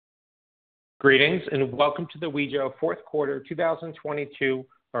Greetings and welcome to the Wejo fourth quarter 2022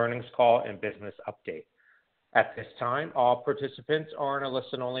 earnings call and business update. At this time, all participants are in a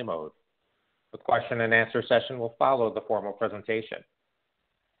listen-only mode. The question and answer session will follow the formal presentation.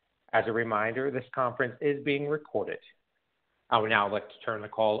 As a reminder, this conference is being recorded. I would now like to turn the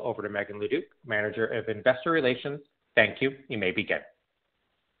call over to Megan Leduc, Manager of Investor Relations. Thank you. You may begin.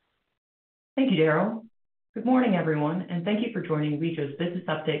 Thank you, Daryl. Good morning, everyone, and thank you for joining Wejo's business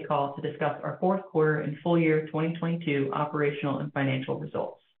update call to discuss our fourth quarter and full year 2022 operational and financial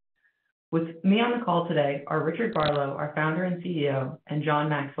results. With me on the call today are Richard Barlow, our founder and CEO, and John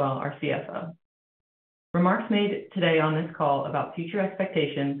Maxwell, our CFO. Remarks made today on this call about future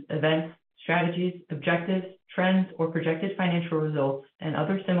expectations, events, strategies, objectives, trends, or projected financial results and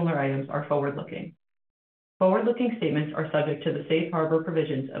other similar items are forward-looking. Forward-looking statements are subject to the safe harbor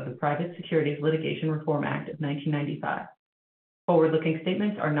provisions of the Private Securities Litigation Reform Act of 1995. Forward-looking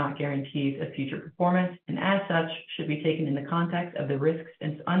statements are not guarantees of future performance and as such should be taken in the context of the risks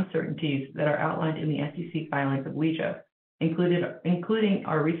and uncertainties that are outlined in the SEC filings of Wejo, including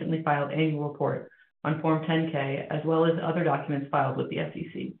our recently filed annual report on Form 10-K, as well as other documents filed with the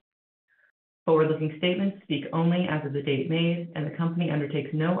SEC. Forward-looking statements speak only as of the date made, and the company undertakes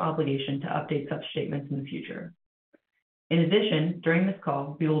no obligation to update such statements in the future. In addition, during this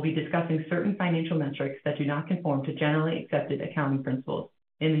call, we will be discussing certain financial metrics that do not conform to generally accepted accounting principles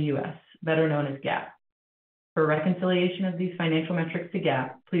in the U.S., better known as GAAP. For reconciliation of these financial metrics to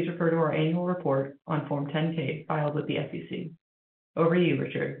GAAP, please refer to our annual report on Form 10-K filed with the SEC. Over to you,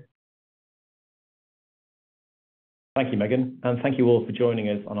 Richard. Thank you, Megan, and thank you all for joining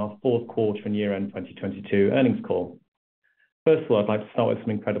us on our fourth quarter and year-end 2022 earnings call. First of all, I'd like to start with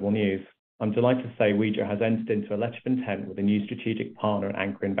some incredible news. I'm delighted to say Wejo has entered into a letter of intent with a new strategic partner and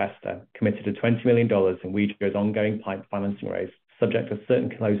anchor investor, committed to $20 million in Wejo's ongoing PIPE financing raise, subject to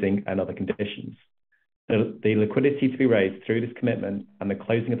certain closing and other conditions. The liquidity to be raised through this commitment and the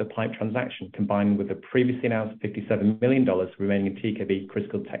closing of the PIPE transaction, combined with the previously announced $57 million remaining in TKB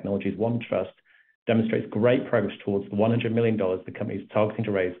Critical Technologies One Trust, demonstrates great progress towards the $100 million the company is targeting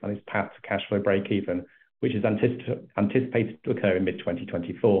to raise on its path to cash flow break-even, which is anticipated to occur in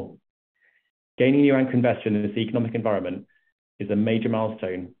mid-2024. Gaining new anchor investor in this economic environment is a major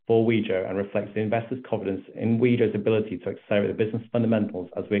milestone for Wejo and reflects the investors' confidence in Wejo's ability to accelerate the business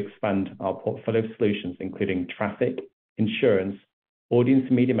fundamentals as we expand our portfolio of solutions, including traffic, insurance, audience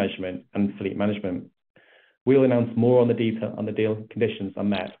and media measurement, and fleet management. We'll announce more on the detail on the deal conditions are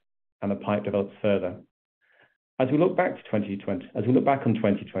met and the PIPE develops further. As we look back on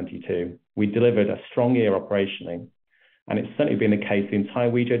 2022, we delivered a strong year operationally, and it's certainly been the case the entire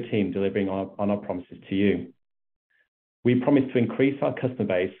Wejo team delivering on our promises to you. We promised to increase our customer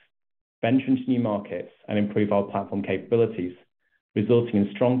base, venture into new markets, and improve our platform capabilities, resulting in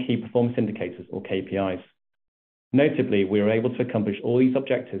strong key performance indicators or KPIs. Notably, we were able to accomplish all these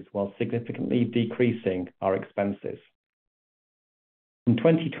objectives while significantly decreasing our expenses. From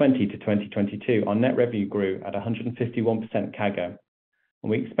 2020 to 2022, our net revenue grew at 151% CAGR, and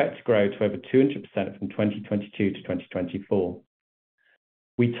we expect to grow to over 200% from 2022 to 2024.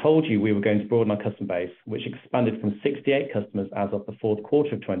 We told you we were going to broaden our customer base, which expanded from 68 customers as of the fourth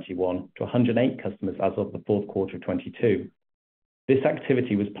quarter of 21 to 108 customers as of the fourth quarter of 22. This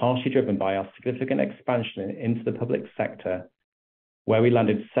activity was partially driven by our significant expansion into the public sector, where we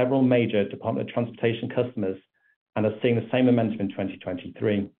landed several major Department of Transportation customers and are seeing the same momentum in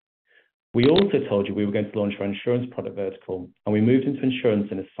 2023. We also told you we were going to launch our insurance product vertical, and we moved into insurance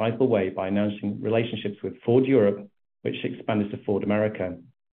in a sizable way by announcing relationships with Ford Europe, which expanded to Ford America.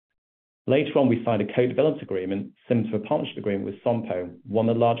 Later on, we signed a co-development agreement similar to a partnership agreement with Sompo, one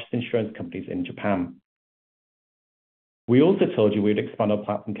of the largest insurance companies in Japan. We also told you we would expand our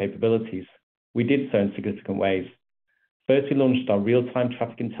platform capabilities. We did so in significant ways. First, we launched our real-time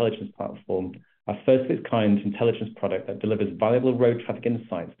traffic intelligence platform, our first of its kind intelligence product that delivers valuable road traffic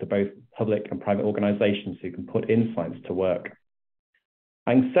insights to both public and private organizations who can put insights to work.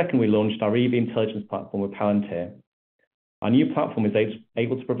 And second, we launched our EV intelligence platform with Palantir. Our new platform is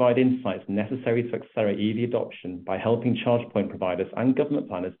able to provide insights necessary to accelerate EV adoption by helping charge point providers and government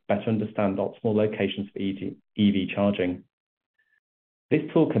planners better understand optimal locations for EV charging. This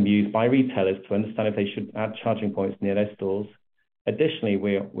tool can be used by retailers to understand if they should add charging points near their stores. Additionally,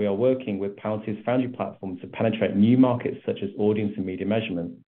 we are working with Palantir's Foundry platform to penetrate new markets such as audience and media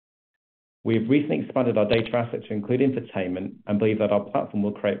measurement. We have recently expanded our data assets to include infotainment and believe that our platform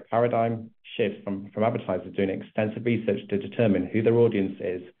will create paradigm shifts from advertisers doing extensive research to determine who their audience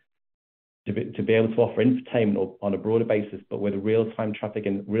is to be able to offer infotainment on a broader basis, but with real-time traffic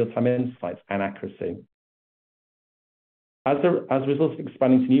and real-time insights and accuracy. As a result of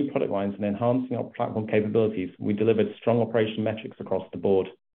expanding to new product lines and enhancing our platform capabilities, we delivered strong operational metrics across the board.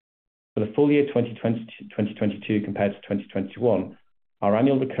 For the full year 2022 compared to 2021, our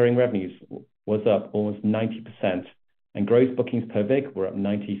annual recurring revenues was up almost 90%, and gross bookings per vehicle were up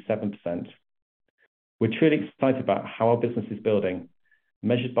 97%. We're truly excited about how our business is building,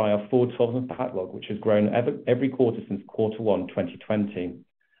 measured by our forward 12-month backlog, which has grown every quarter since quarter one 2020,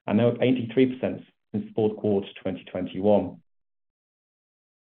 and now up 83% since fourth quarter 2021.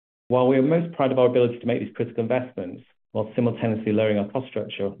 While we are most proud of our ability to make these critical investments while simultaneously lowering our cost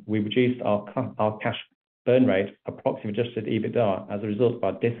structure, we reduced our cash burn rate, approximately adjusted EBITDA, as a result of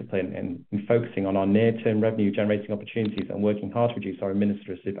our discipline in focusing on our near-term revenue generating opportunities and working hard to reduce our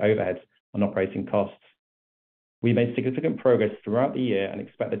administrative overheads and operating costs. We made significant progress throughout the year and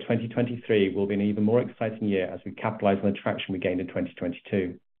expect that 2023 will be an even more exciting year as we capitalize on the traction we gained in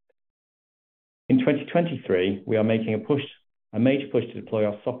 2022. In 2023, we are making a major push to deploy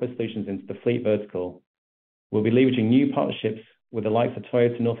our software solutions into the fleet vertical. We'll be leveraging new partnerships with the likes of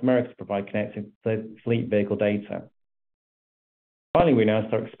Toyota North America to provide connected fleet vehicle data. Finally, we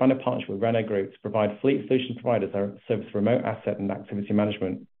announced our expanded partnership with Renault Group to provide fleet solution providers our service for remote asset and activity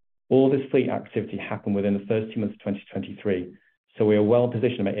management. All this fleet activity happened within the first 2 months of 2023, so we are well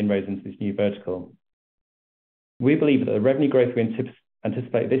positioned to make inroads into this new vertical. We believe that the revenue growth we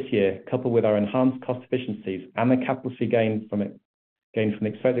anticipate this year, coupled with our enhanced cost efficiencies and the capital we gained from the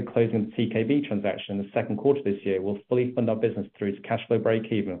expected closing of the TKB transaction in the second quarter of this year, will fully fund our business through to cash flow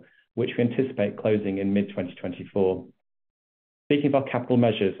breakeven, which we anticipate closing in mid-2024. Speaking of our capital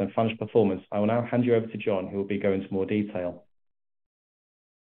measures and financial performance, I will now hand you over to John, who will be going into more detail.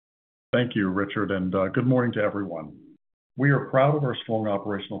 Thank you, Richard, and good morning to everyone. We are proud of our strong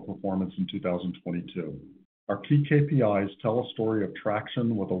operational performance in 2022. Our key KPIs tell a story of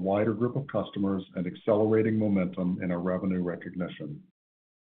traction with a wider group of customers and accelerating momentum in our revenue recognition.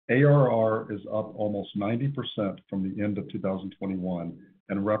 ARR is up almost 90% from the end of 2021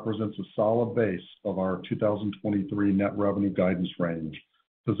 and represents a solid base of our 2023 net revenue guidance range,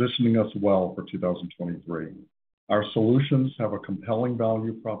 positioning us well for 2023. Our solutions have a compelling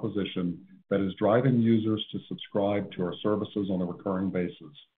value proposition that is driving users to subscribe to our services on a recurring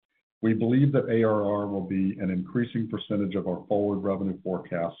basis. We believe that ARR will be an increasing percentage of our forward revenue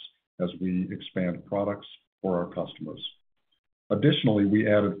forecasts as we expand products for our customers. Additionally, we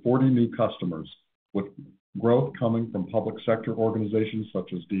added 40 new customers, with growth coming from public sector organizations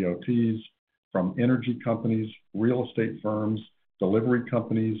such as DOTs, from energy companies, real estate firms, delivery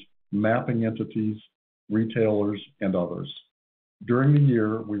companies, mapping entities, retailers, and others. During the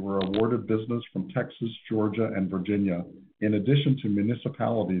year, we were awarded business from Texas, Georgia, and Virginia, in addition to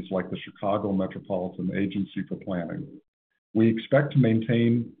municipalities like the Chicago Metropolitan Agency for Planning. We expect to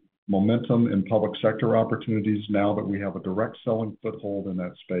maintain momentum in public sector opportunities now that we have a direct selling foothold in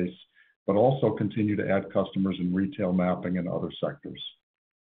that space, but also continue to add customers in retail mapping and other sectors.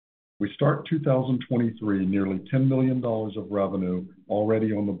 We start 2023 nearly $10 million of revenue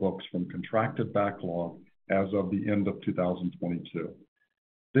already on the books from contracted backlog as of the end of 2022.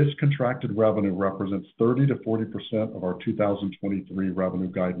 This contracted revenue represents 30 to 40% of our 2023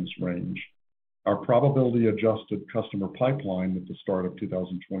 revenue guidance range. Our probability adjusted customer pipeline at the start of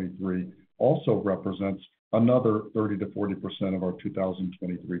 2023 also represents another 30 to 40% of our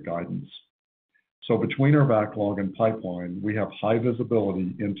 2023 guidance. So between our backlog and pipeline, we have high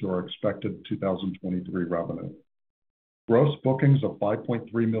visibility into our expected 2023 revenue. Gross bookings of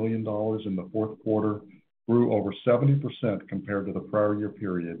 $5.3 million in the fourth quarter grew over 70% compared to the prior year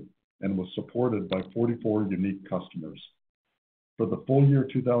period and was supported by 44 unique customers. For the full year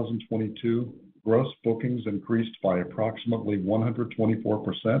 2022, gross bookings increased by approximately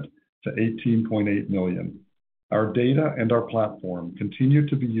 124% to $18.8 million. Our data and our platform continue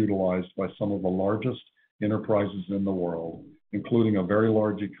to be utilized by some of the largest enterprises in the world, including a very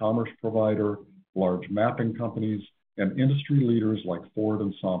large e-commerce provider, large mapping companies, and industry leaders like Ford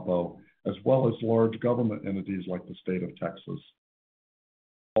and Sampo, as well as large government entities like the state of Texas.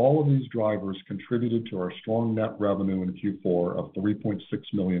 All of these drivers contributed to our strong net revenue in Q4 of $3.6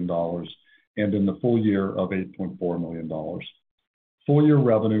 million and in the full year of $8.4 million. Full year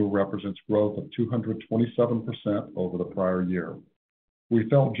revenue represents growth of 227% over the prior year. We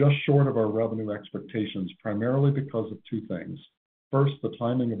fell just short of our revenue expectations primarily because of two things. First, the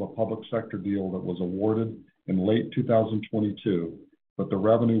timing of a public sector deal that was awarded in late 2022, but the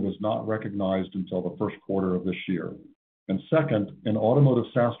revenue was not recognized until the first quarter of this year. And second, an automotive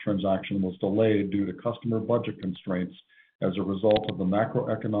SaaS transaction was delayed due to customer budget constraints as a result of the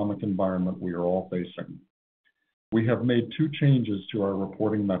macroeconomic environment we are all facing. We have made two changes to our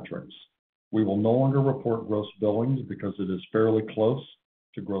reporting metrics. We will no longer report gross billings because it is fairly close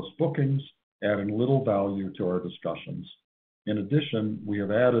to gross bookings, adding little value to our discussions. In addition, we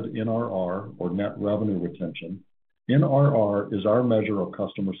have added NRR, or net revenue retention. NRR is our measure of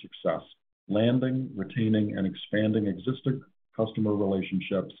customer success, landing, retaining, and expanding existing customer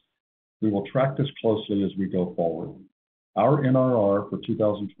relationships. We will track this closely as we go forward. Our NRR for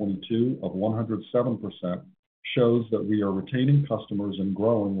 2022 of 107% shows that we are retaining customers and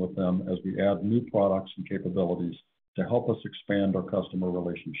growing with them as we add new products and capabilities to help us expand our customer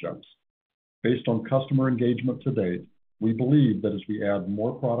relationships. Based on customer engagement to date, we believe that as we add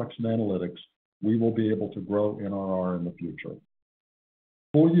more products and analytics, we will be able to grow NRR in the future.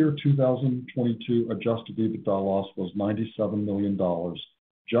 Full year 2022 adjusted EBITDA loss was $97 million,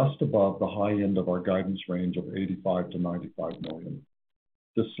 just above the high end of our guidance range of $85 to $95 million.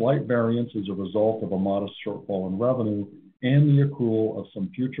 This slight variance is a result of a modest shortfall in revenue and the accrual of some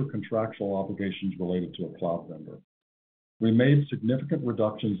future contractual obligations related to a cloud vendor. We made significant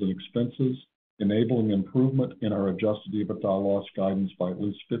reductions in expenses, enabling improvement in our adjusted EBITDA loss guidance by at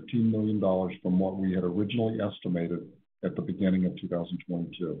least $15 million from what we had originally estimated at the beginning of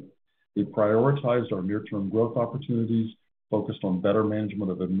 2022. We prioritized our near-term growth opportunities, focused on better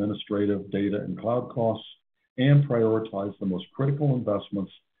management of administrative, data, and cloud costs, and prioritized the most critical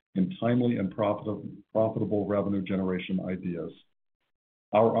investments in timely and profitable revenue generation ideas.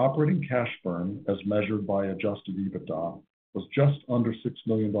 Our operating cash burn, as measured by adjusted EBITDA, was just under $6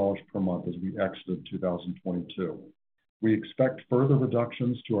 million per month as we exited 2022. We expect further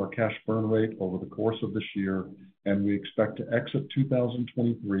reductions to our cash burn rate over the course of this year, and we expect to exit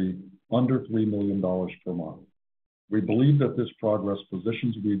 2023 under $3 million per month. We believe that this progress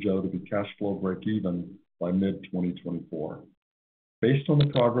positions Wejo to be cash flow break-even by mid-2024. Based on the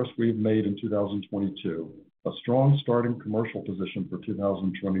progress we've made in 2022, a strong starting commercial position for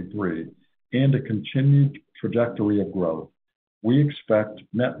 2023, and a continued trajectory of growth, we expect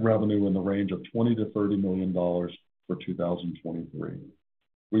net revenue in the range of $20 to $30 million for 2023.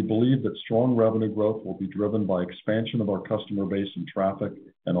 We believe that strong revenue growth will be driven by expansion of our customer base in traffic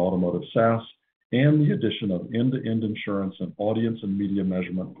and automotive SaaS, and the addition of end-to-end insurance and audience and media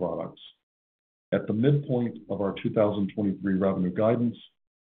measurement products. At the midpoint of our 2023 revenue guidance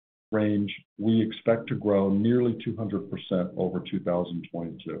range, we expect to grow nearly 200% over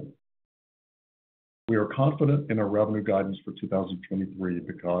 2022. We are confident in our revenue guidance for 2023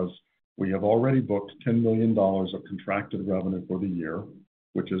 because we have already booked $10 million of contracted revenue for the year,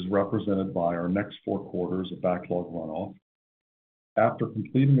 which is represented by our next 4 quarters of backlog runoff. After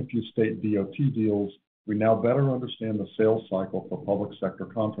completing a few state DOT deals, we now better understand the sales cycle for public sector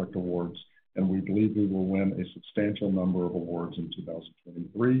contract awards, and we believe we will win a substantial number of awards in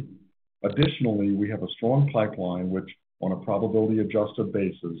 2023. Additionally, we have a strong pipeline which, on a probability-adjusted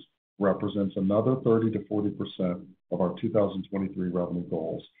basis, represents another 30 to 40% of our 2023 revenue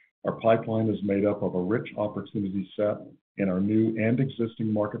goals. Our pipeline is made up of a rich opportunity set in our new and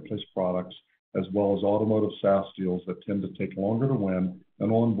existing marketplace products, as well as automotive SaaS deals that tend to take longer to win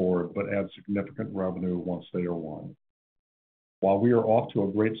and onboard, but add significant revenue once they are won. While we are off to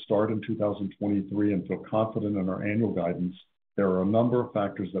a great start in 2023 and feel confident in our annual guidance, there are a number of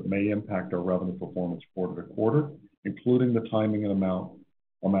factors that may impact our revenue performance quarter to quarter, including the timing and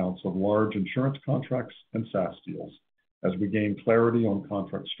amounts of large insurance contracts and SaaS deals. As we gain clarity on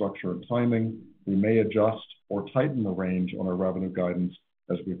contract structure and timing, we may adjust or tighten the range on our revenue guidance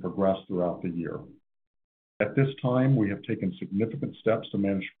as we progress throughout the year. At this time, we have taken significant steps to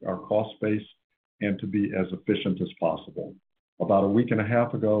manage our cost base and to be as efficient as possible. About a week and a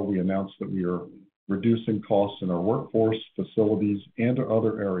half ago, we announced that we are reducing costs in our workforce, facilities, and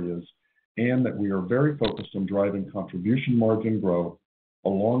other areas, and that we are very focused on driving contribution margin growth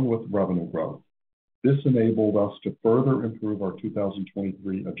along with revenue growth. This enabled us to further improve our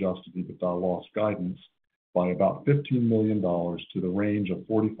 2023 adjusted EBITDA loss guidance by about $15 million to the range of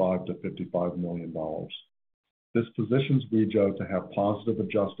 $45 to $55 million. This positions Wejo to have positive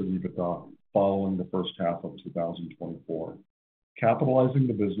adjusted EBITDA following the first half of 2024. Capitalizing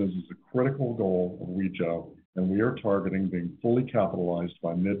the business is a critical goal of Wejo, and we are targeting being fully capitalized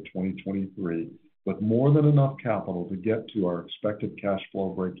by mid-2023 with more than enough capital to get to our expected cash flow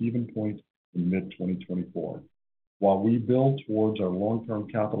break-even point in mid-2024. While we build towards our long-term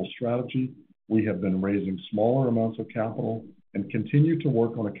capital strategy, we have been raising smaller amounts of capital and continue to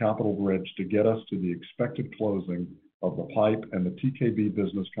work on a capital bridge to get us to the expected closing of the PIPE and the TKB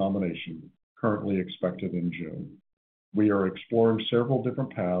business combination, currently expected in June. We are exploring several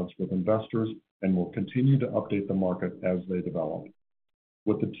different paths with investors and will continue to update the market as they develop.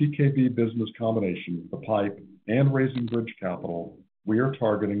 With the TKB business combination, the PIPE, and raising bridge capital, we are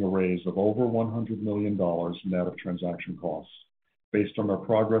targeting a raise of over $100 million net of transaction costs. Based on our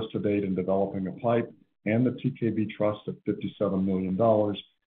progress to date in developing a pipe and the TKB Trust at $57 million,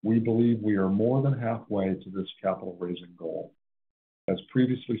 we believe we are more than halfway to this capital raising goal. As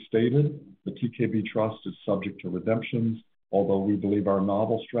previously stated, the TKB Trust is subject to redemptions, although we believe our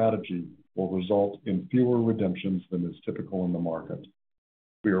novel strategy will result in fewer redemptions than is typical in the market.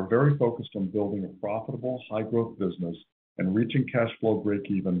 We are very focused on building a profitable, high-growth business and reaching cash flow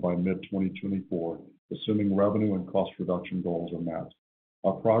break-even by mid-2024, assuming revenue and cost reduction goals are met.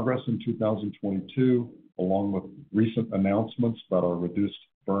 Our progress in 2022, along with recent announcements about our reduced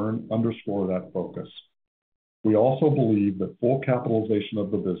burn, underscore that focus. We also believe that full capitalization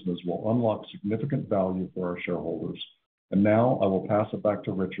of the business will unlock significant value for our shareholders. And now I will pass it back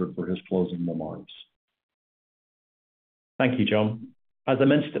to Richard for his closing remarks. Thank you, John. As I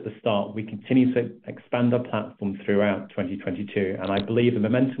mentioned at the start, we continue to expand our platform throughout 2022, and I believe the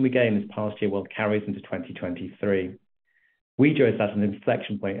momentum we gained this past year will carry us into 2023. Wejo is at an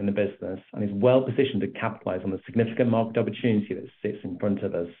inflection point in the business and is well positioned to capitalize on the significant market opportunity that sits in front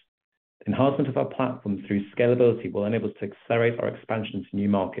of us. The enhancement of our platform through scalability will enable us to accelerate our expansion to new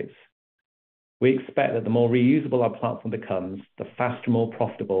markets. We expect that the more reusable our platform becomes, the faster and more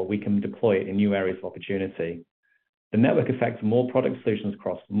profitable we can deploy it in new areas of opportunity. The network effect of more product solutions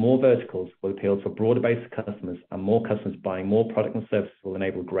across more verticals will appeal to a broader base of customers, and more customers buying more product and services will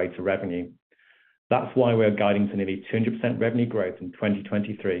enable greater revenue. That's why we are guiding to nearly 200% revenue growth in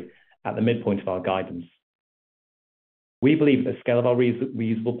 2023 at the midpoint of our guidance. We believe the scale of our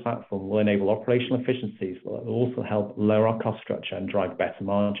reusable platform will enable operational efficiencies that will also help lower our cost structure and drive better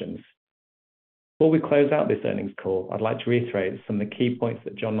margins. Before we close out this earnings call, I'd like to reiterate some of the key points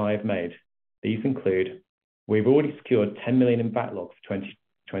that John and I have made. These include: we've already secured $10 million in backlog for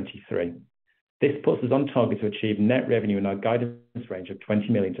 2023. This puts us on target to achieve net revenue in our guidance range of $20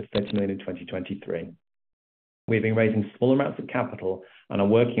 million to $30 million in 2023. We've been raising small amounts of capital and are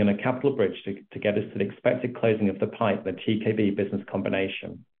working on a capital bridge to get us to the expected closing of the PIPE, the TKB business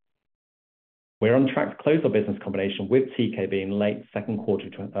combination. We're on track to close our business combination with TKB in late second quarter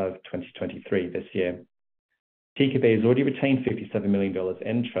of 2023 this year. TKB has already retained $57 million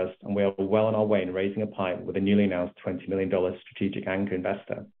in trust, and we are well on our way in raising a PIPE with a newly announced $20 million strategic anchor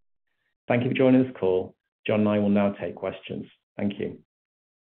investor. Thank you for joining this call. John and I will now take questions. Thank you.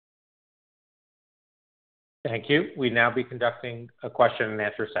 Thank you. We now be conducting a question and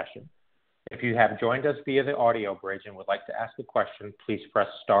answer session. If you have joined us via the audio bridge and would like to ask a question, please press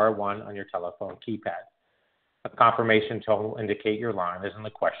star one on your telephone keypad. A confirmation tone will indicate your line is in the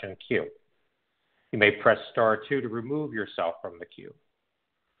question queue. You may press star two to remove yourself from the queue.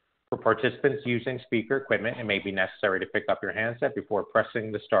 For participants using speaker equipment, it may be necessary to pick up your handset before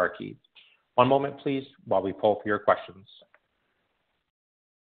pressing the star key. One moment, please, while we poll for your questions.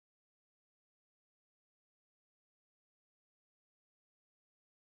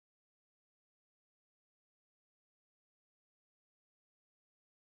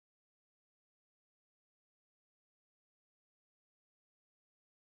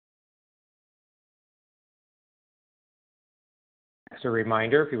 As a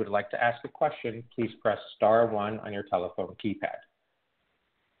reminder, if you would like to ask a question, please press star one on your telephone keypad.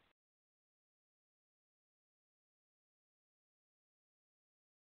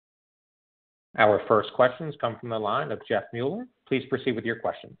 Our first questions come from the line of Jeff Mueller. Please proceed with your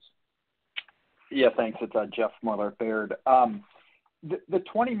questions. Yeah, thanks. It's Jeff Mueller, Baird. The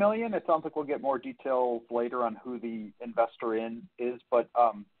 $20 million, it sounds like we'll get more details later on who the investor is, but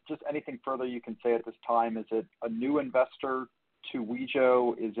just anything further you can say at this time? Is it a new investor to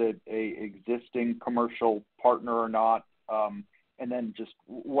Wejo? Is it a existing commercial partner or not? And then just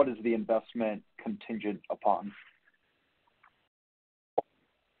what is the investment contingent upon?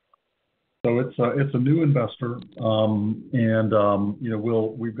 So it's a new investor, and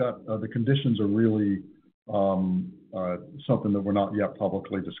we've got the conditions are really something that we're not yet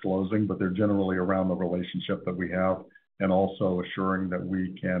publicly disclosing, but they're generally around the relationship that we have, and also assuring that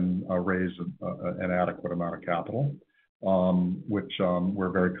we can raise an adequate amount of capital, which we're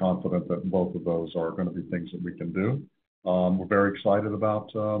very confident that both of those are going to be things that we can do. We're very excited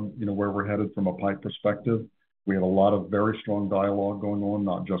about where we're headed from a PIPE perspective. We have a lot of very strong dialogue going on,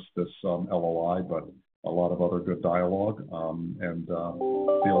 not just this LOI, but a lot of other good dialogue, and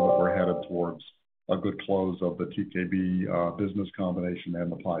feel that we're headed towards a good close of the TKB business combination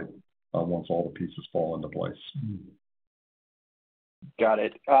and the PIPE once all the pieces fall into place. Got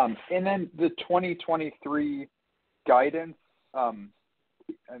it. And then the 2023 guidance, I mean,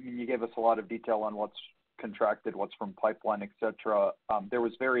 you gave us a lot of detail on what's contracted, what's from pipeline, et cetera. There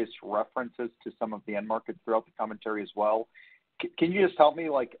was various references to some of the end markets throughout the commentary as well. Can you just help me,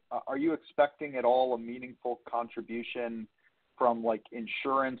 like, are you expecting at all a meaningful contribution from, like,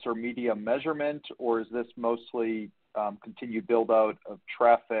 insurance or media measurement, or is this mostly continued build-out of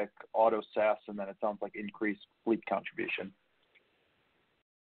traffic, auto SaaS, and then it sounds like increased fleet contribution?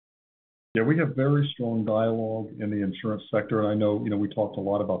 Yeah, we have very strong dialogue in the insurance sector. And I know, we talked a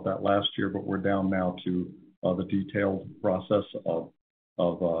lot about that last year, but we're down now to the detailed process of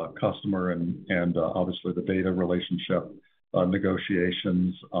customer and obviously the data relationship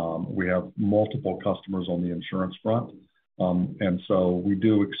negotiations. We have multiple customers on the insurance front. And so we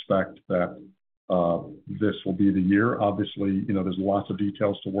do expect that this will be the year. Obviously, there's lots of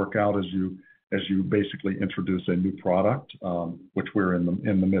details to work out as you basically introduce a new product, which we're in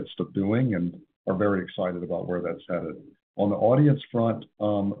the midst of doing and are very excited about where that's headed. On the audience front,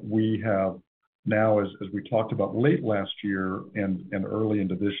 we have now, as we talked about late last year and early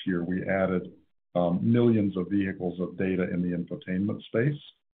into this year, we added millions of vehicles of data in the infotainment space,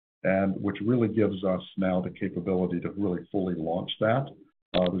 and which really gives us now the capability to really fully launch that.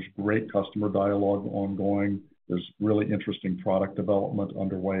 There's great customer dialogue ongoing. There's really interesting product development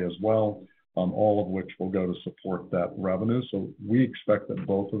underway as well, all of which will go to support that revenue. So we expect that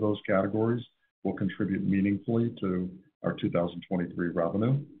both of those categories will contribute meaningfully to our 2023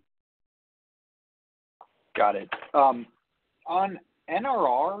 revenue. Got it. On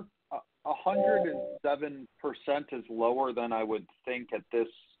NRR, 107% is lower than I would think at this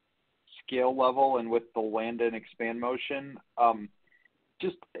scale level and with the land and expand motion.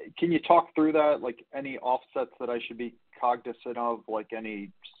 Just can you talk through that? Like any offsets that I should be cognizant of, like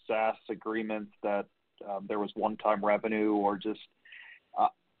any SaaS agreements that there was one-time revenue, or just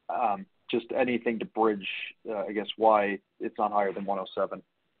anything to bridge, I guess, why it's not higher than 107?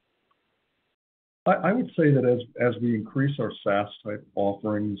 I would say that as we increase our SaaS type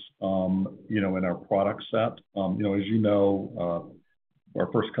offerings, in our product set, as you know,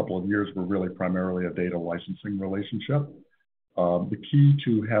 our first couple of years were really primarily a data licensing relationship. The key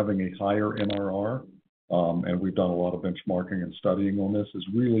to having a higher NRR, and we've done a lot of benchmarking and studying on this, is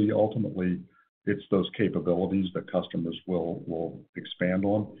really ultimately it's those capabilities that customers will expand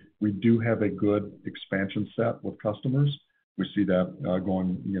on. We do have a good expansion set with customers. We see that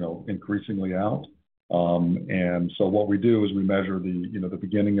going, increasingly out. And so what we do is we measure the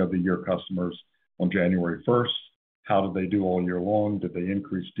beginning of the year customers on January 1st. How did they do all year long? Did they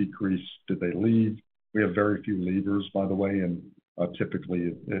increase, decrease? Did they leave? We have very few leavers, by the way, and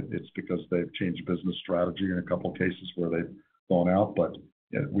typically it's because they've changed business strategy in a couple of cases where they've gone out, but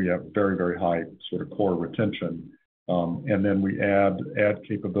we have very, very high sort of core retention. And then we add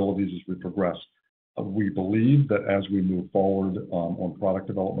capabilities as we progress. We believe that as we move forward on product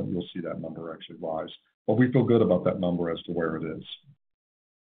development, you'll see that number actually rise. But we feel good about that number as to where it is.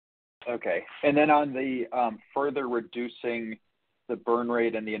 Okay. And then on the further reducing the burn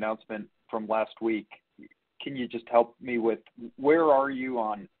rate and the announcement from last week, can you just help me with where are you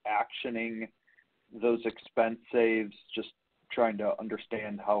on actioning those expense saves? Just trying to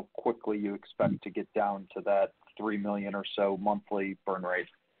understand how quickly you expect to get down to that $3 million or so monthly burn rate.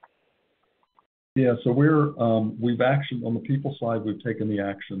 Yeah, so we've actioned on the people side. We've taken the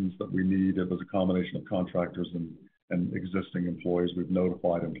actions that we need. It was a combination of contractors and existing employees. We've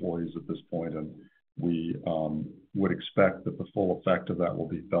notified employees at this point, and we would expect that the full effect of that will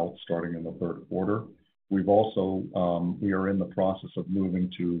be felt starting in the third quarter. We've also, we are in the process of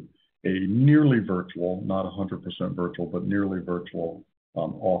moving to a nearly virtual, not 100% virtual, but nearly virtual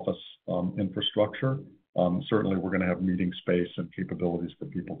office infrastructure. Certainly we're going to have meeting space and capabilities for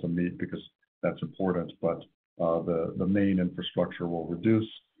people to meet because that's important, but the main infrastructure will reduce.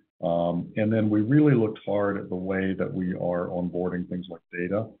 And then we really looked hard at the way that we are onboarding things like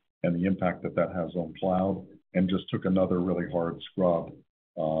data and the impact that that has on cloud, and just took another really hard scrub.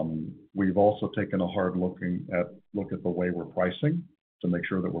 We've also taken a hard look at the way we're pricing to make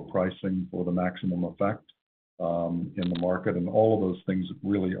sure that we're pricing for the maximum effect in the market. And all of those things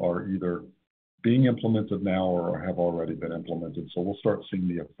really are either being implemented now or have already been implemented. So we'll start seeing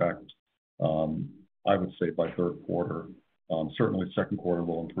the effect, I would say, by third quarter. Certainly second quarter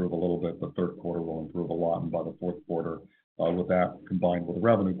will improve a little bit, but third quarter will improve a lot. And by the fourth quarter, with that combined with the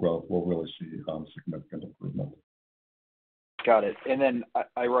revenue growth, we'll really see significant improvement. Got it. And then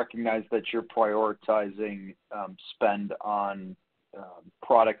I recognize that you're prioritizing spend on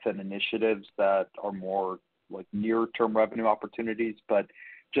products and initiatives that are more like near-term revenue opportunities. But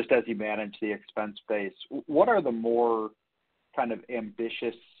just as you manage the expense base, what are the more kind of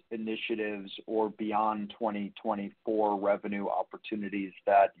ambitious initiatives or beyond 2024 revenue opportunities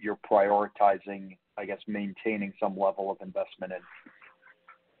that you're prioritizing, I guess, maintaining some level of investment in?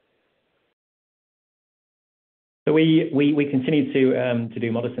 So we continue to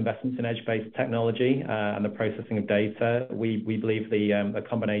do modest investments in edge-based technology and the processing of data. We believe the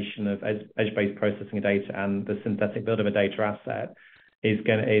combination of edge-based processing of data and the synthetic build of a data asset is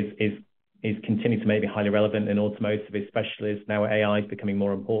continuing to maybe highly relevant in automotive, especially as now AI is becoming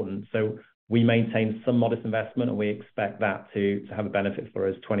more important. So we maintain some modest investment, and we expect that to have a benefit for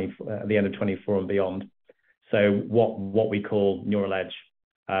us at the end of 24 and beyond. So what we call neural edge.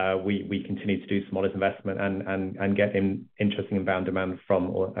 We continue to do some modest investment and get interesting inbound demand from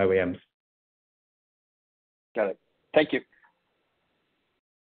OEMs. Got it. Thank you.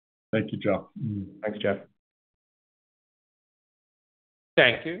 Thank you, Jeff. Thanks, Jeff.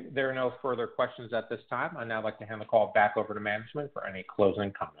 Thank you. There are no further questions at this time. I'd now like to hand the call back over to management for any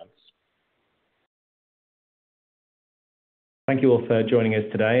closing comments. Thank you all for joining us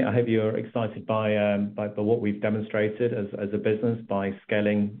today. I hope you're excited by what we've demonstrated as a business by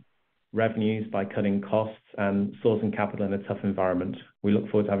scaling revenues, by cutting costs, and sourcing capital in a tough environment. We look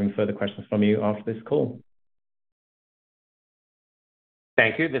forward to having further questions from you after this call.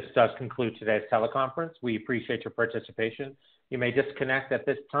 Thank you. This does conclude today's teleconference. We appreciate your participation. You may disconnect at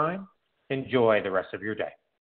this time. Enjoy the rest of your day.